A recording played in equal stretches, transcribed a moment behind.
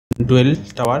dual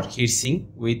tower heatsink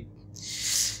with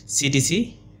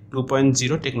CDC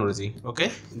 2.0 technology.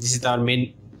 Okay, this is our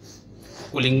main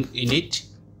cooling unit.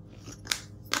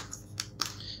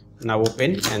 Now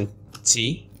open and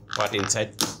see what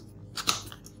inside.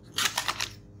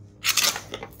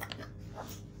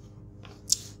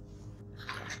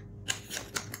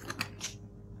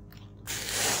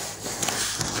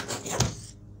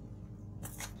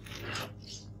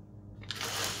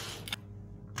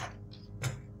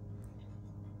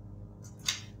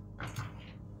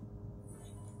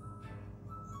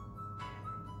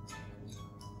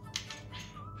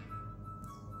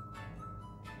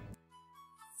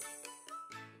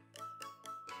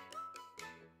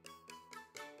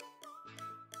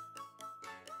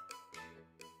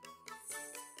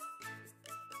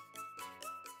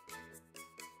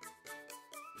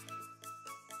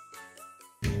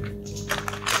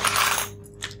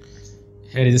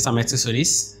 Here is some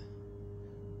accessories.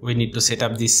 We need to set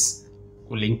up this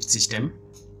cooling system.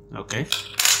 Okay,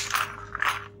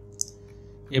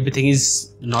 everything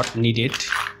is not needed,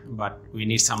 but we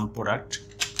need some product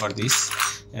for this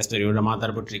as per your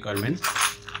motherboard requirement.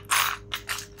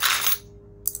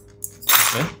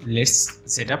 Okay, let's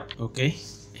set up. Okay,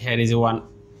 here is one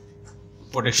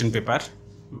protection paper,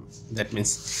 that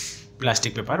means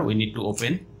plastic paper. We need to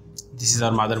open. This is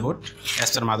our motherboard.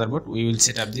 As per motherboard, we will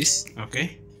set up this.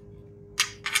 Okay,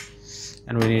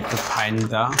 and we need to find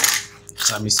the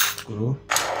some screw,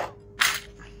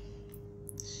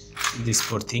 this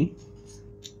poor thing.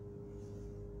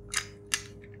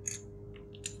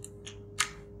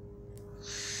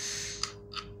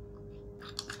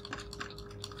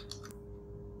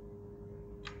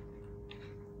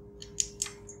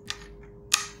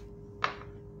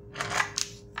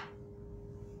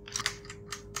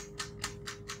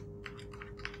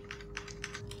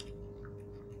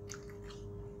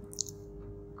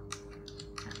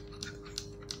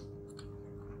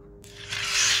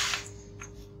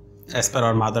 As per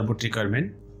our motherboard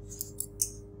requirement,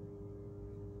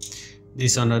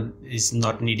 this one is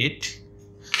not needed.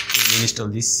 We will install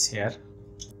this here.